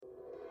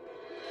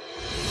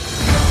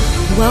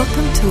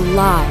Welcome to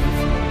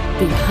Live,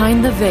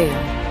 Behind the Veil,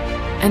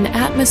 an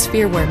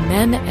atmosphere where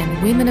men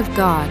and women of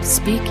God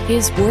speak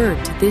His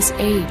word to this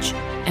age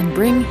and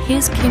bring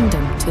His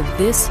kingdom to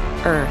this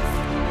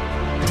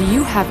earth. Do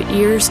you have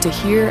ears to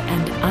hear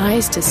and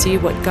eyes to see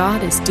what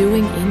God is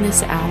doing in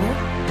this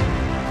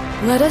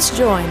hour? Let us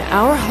join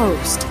our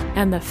host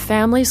and the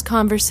family's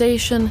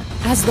conversation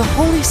as the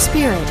Holy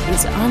Spirit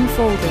is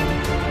unfolding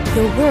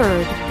the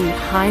Word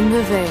behind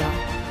the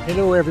veil.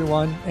 Hello,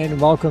 everyone,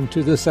 and welcome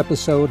to this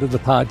episode of the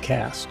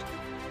podcast.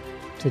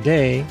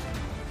 Today,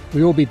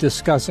 we will be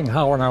discussing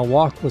how in our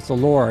walk with the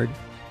Lord,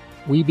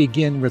 we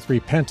begin with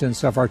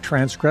repentance of our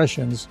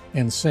transgressions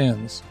and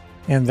sins,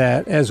 and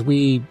that as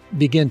we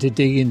begin to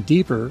dig in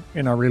deeper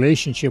in our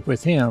relationship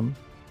with Him,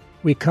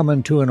 we come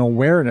into an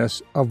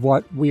awareness of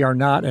what we are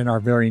not in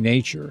our very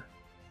nature.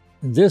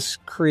 This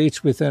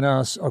creates within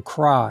us a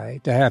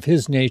cry to have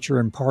His nature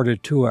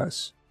imparted to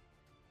us.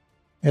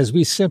 As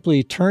we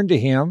simply turn to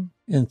Him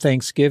in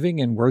thanksgiving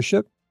and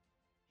worship,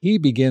 He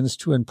begins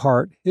to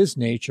impart His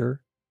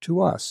nature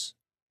to us.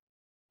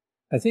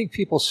 I think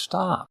people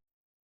stop.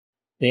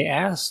 They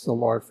ask the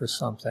Lord for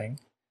something,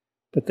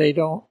 but they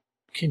don't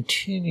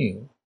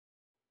continue.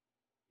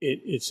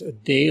 It's a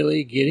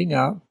daily getting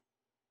up.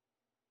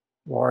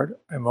 Lord,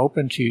 I'm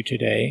open to you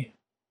today.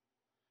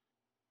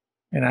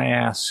 And I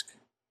ask.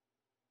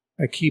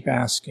 I keep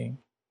asking.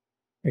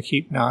 I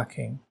keep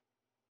knocking.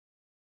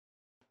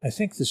 I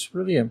think this is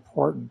really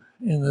important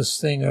in this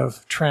thing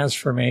of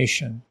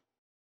transformation.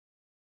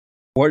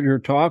 What you're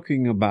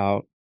talking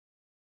about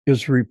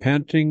is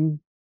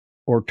repenting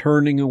or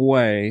turning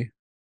away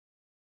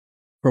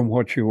from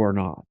what you are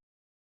not.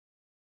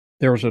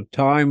 There's a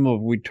time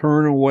of we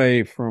turn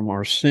away from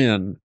our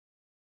sin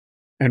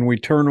and we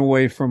turn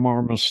away from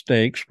our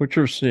mistakes, which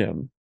are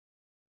sin.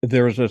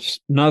 There's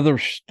another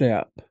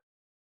step,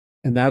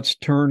 and that's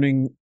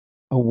turning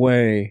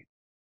away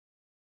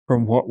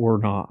from what we're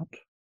not.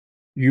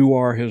 You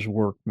are His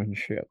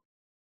workmanship.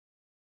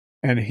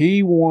 And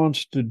He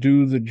wants to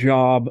do the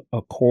job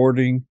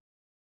according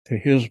to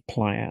His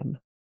plan.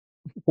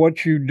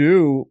 What you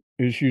do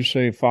is you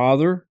say,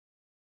 Father,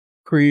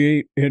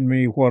 create in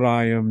me what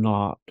I am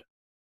not.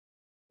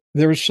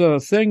 There's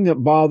a thing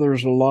that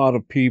bothers a lot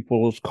of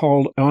people. It's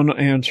called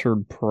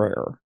unanswered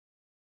prayer.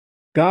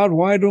 God,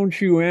 why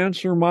don't you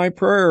answer my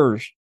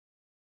prayers?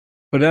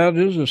 But that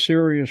is a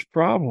serious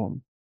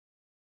problem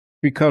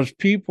because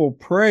people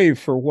pray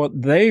for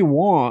what they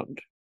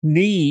want,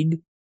 need,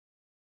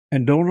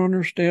 and don't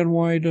understand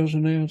why He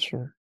doesn't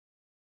answer.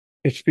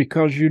 It's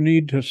because you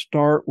need to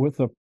start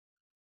with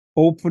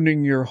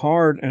opening your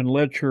heart and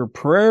let your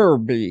prayer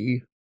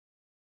be,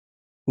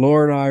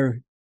 Lord, I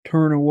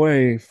turn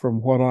away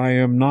from what I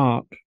am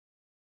not,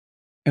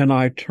 and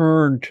I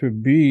turn to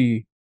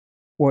be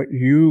what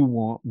you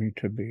want me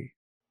to be.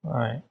 All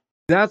right.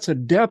 That's a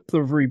depth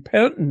of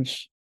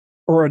repentance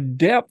or a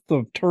depth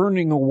of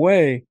turning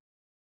away.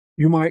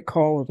 You might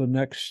call it the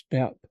next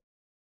step.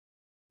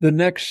 The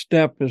next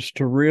step is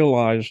to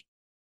realize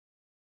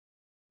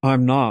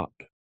I'm not.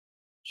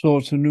 So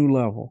it's a new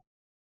level.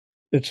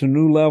 It's a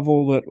new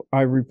level that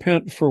I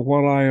repent for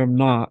what I am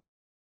not.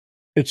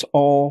 It's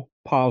all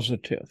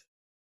positive.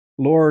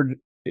 Lord,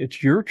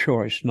 it's your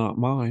choice, not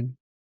mine.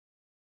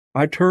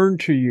 I turn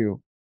to you.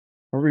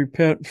 I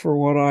repent for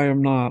what I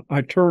am not.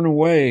 I turn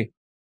away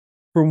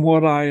from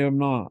what I am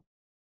not.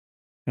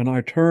 And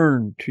I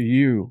turn to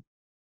you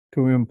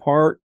to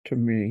impart to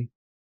me,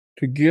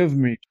 to give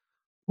me.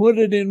 Put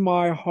it in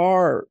my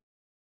heart.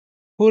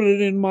 Put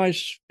it in my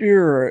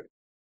spirit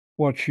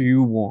what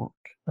you want.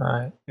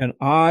 Right. And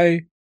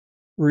I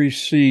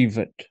receive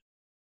it.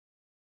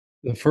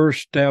 The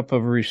first step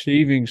of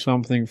receiving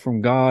something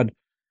from God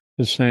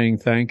is saying,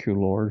 thank you,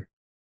 Lord.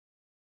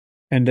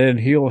 And then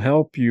He'll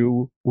help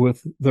you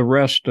with the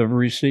rest of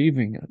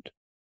receiving it.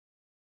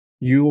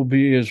 You will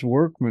be His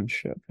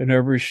workmanship in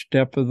every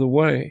step of the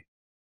way.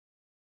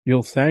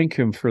 You'll thank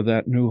Him for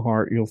that new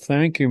heart. You'll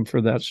thank Him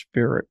for that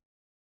spirit.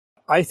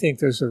 I think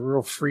there's a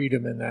real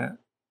freedom in that.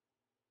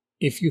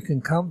 If you can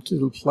come to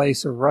the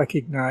place of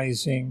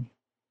recognizing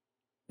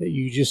that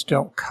you just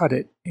don't cut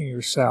it in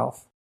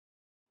yourself,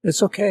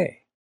 it's okay.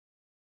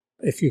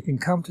 If you can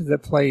come to the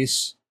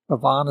place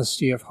of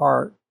honesty of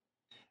heart,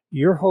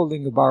 you're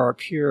holding the bar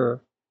up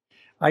here.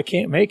 I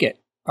can't make it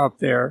up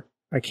there.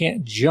 I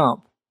can't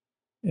jump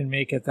and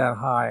make it that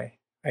high.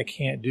 I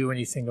can't do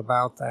anything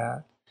about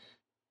that.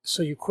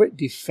 So you quit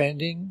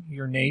defending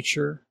your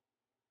nature,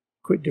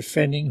 quit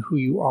defending who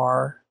you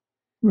are,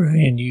 right.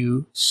 And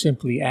you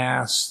simply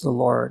ask the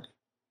Lord,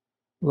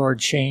 Lord,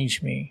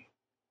 change me.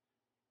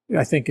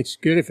 I think it's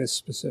good if it's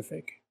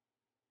specific.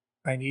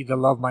 I need to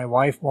love my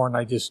wife more and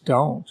I just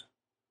don't.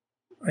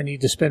 I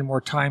need to spend more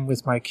time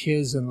with my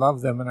kids and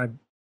love them and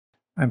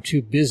I'm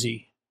too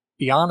busy.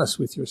 Be honest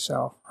with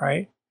yourself,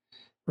 right?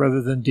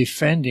 Rather than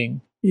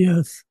defending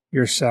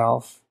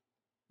yourself,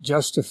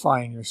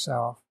 justifying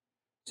yourself,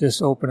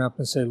 just open up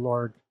and say,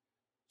 Lord,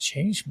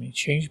 change me,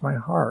 change my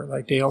heart.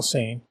 Like Dale's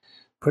saying,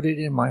 put it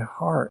in my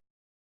heart.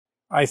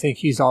 I think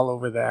He's all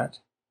over that.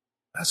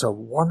 That's a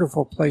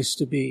wonderful place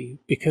to be,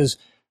 because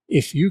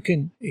if you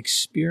can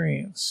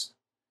experience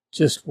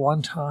just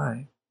one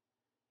time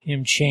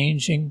Him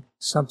changing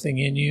something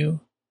in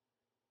you,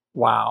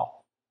 wow.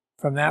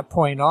 From that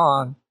point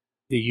on,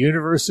 the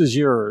universe is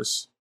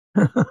yours.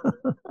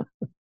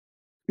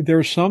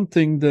 There's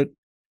something that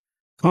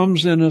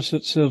comes in us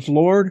that says,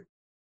 Lord,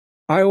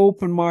 I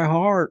open my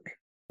heart.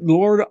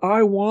 Lord,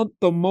 I want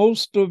the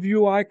most of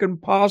you I can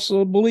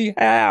possibly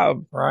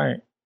have.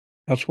 Right.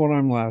 That's what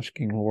I'm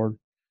asking, Lord.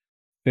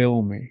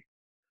 Fill me.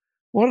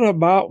 What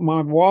about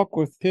my walk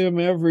with Him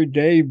every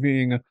day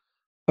being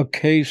a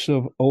case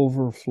of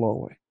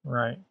overflowing?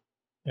 Right.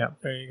 Yeah,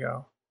 there you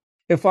go.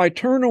 If I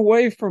turn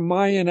away from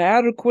my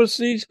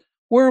inadequacies,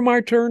 where am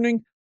I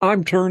turning?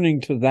 I'm turning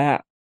to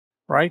that.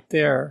 Right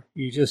there,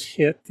 you just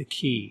hit the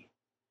key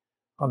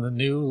on the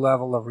new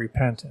level of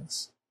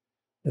repentance.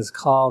 It's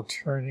called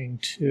turning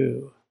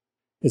to.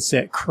 It's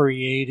that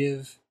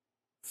creative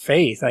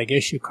faith, I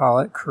guess you call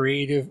it,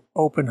 creative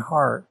open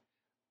heart.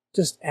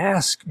 Just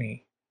ask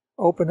me.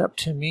 Open up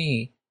to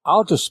me.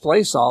 I'll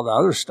displace all the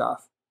other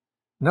stuff.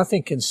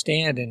 Nothing can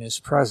stand in His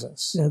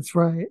presence. That's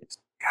right.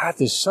 God,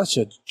 there's such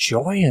a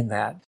joy in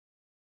that.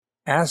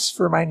 Ask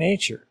for my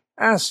nature.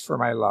 Ask for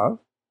my love.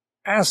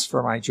 Ask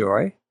for my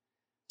joy.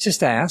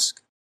 Just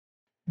ask.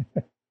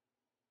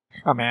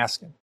 I'm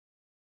asking.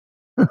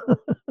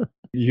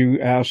 You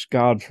ask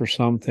God for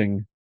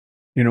something,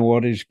 you know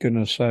what He's going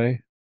to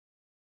say?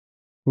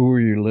 Who are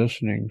you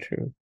listening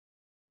to?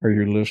 Are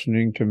you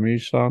listening to me,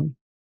 son?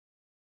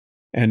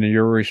 And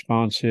your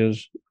response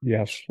is,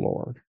 yes,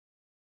 Lord.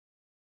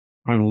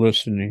 I'm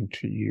listening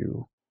to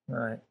you.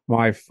 Right.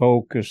 My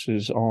focus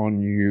is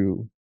on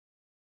you.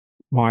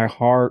 My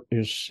heart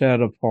is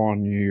set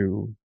upon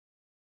you.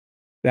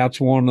 That's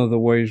one of the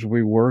ways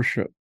we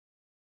worship.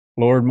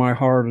 Lord, my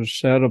heart is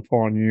set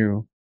upon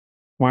you.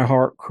 My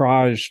heart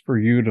cries for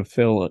you to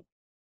fill it.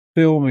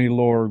 Fill me,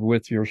 Lord,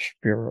 with your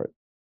Spirit.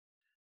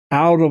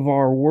 Out of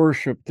our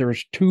worship,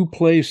 there's two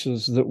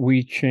places that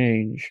we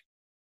change.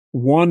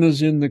 One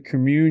is in the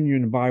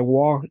communion by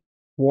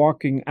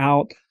walking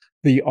out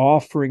the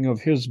offering of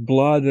His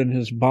blood and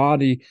His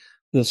body.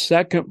 The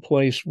second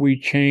place we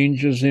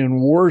change is in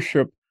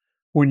worship,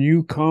 when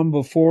you come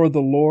before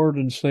the Lord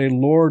and say,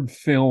 Lord,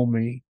 fill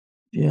me.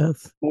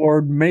 Yes.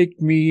 Lord, make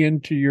me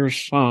into your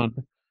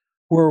Son,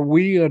 where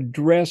we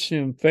address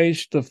Him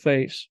face to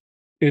face.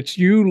 It's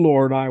you,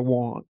 Lord, I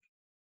want.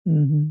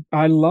 Mm-hmm.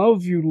 I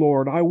love you,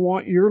 Lord. I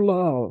want your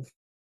love.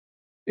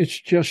 It's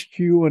just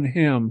you and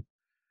Him,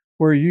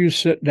 where you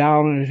sit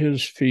down at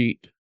His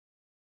feet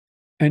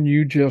and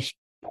you just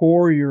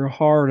pour your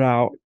heart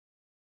out.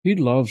 He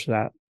loves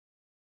that.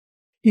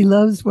 He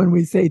loves when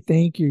we say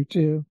thank you,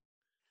 too.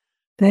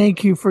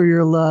 Thank you for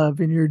your love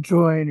and your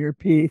joy and your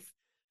peace.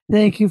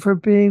 Thank you for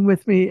being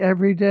with me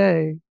every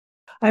day.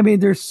 I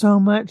mean, there's so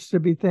much to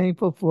be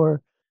thankful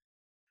for.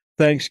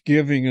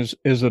 Thanksgiving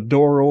is a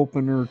door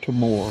opener to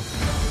more.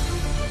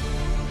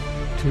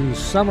 To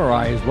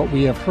summarize what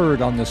we have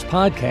heard on this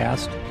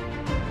podcast,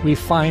 we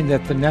find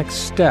that the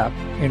next step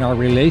in our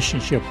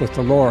relationship with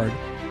the Lord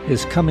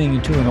is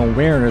coming to an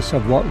awareness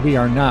of what we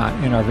are not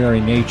in our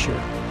very nature.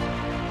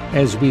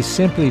 As we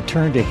simply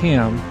turn to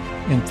Him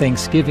in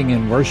thanksgiving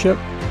and worship,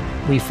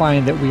 we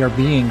find that we are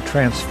being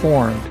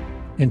transformed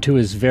into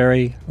His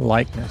very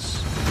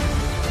likeness.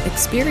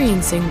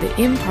 Experiencing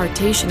the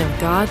impartation of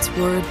God's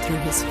Word through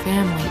His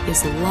family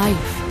is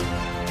life.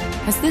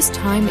 Has this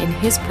time in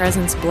His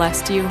presence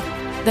blessed you?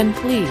 Then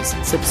please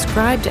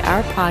subscribe to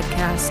our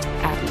podcast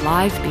at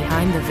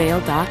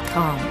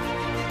livebehindtheveil.com.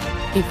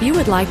 If you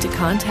would like to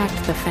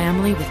contact the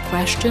family with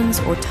questions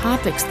or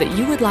topics that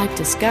you would like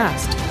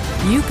discussed,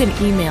 you can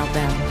email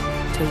them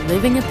to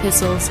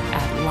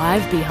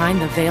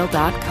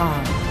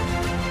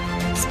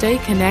livingepistles@livebehindtheveil.com. Stay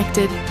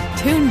connected,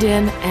 tuned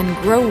in, and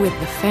grow with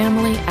the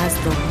family as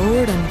the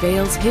Lord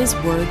unveils His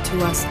Word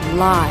to us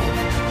live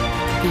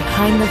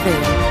behind the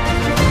veil.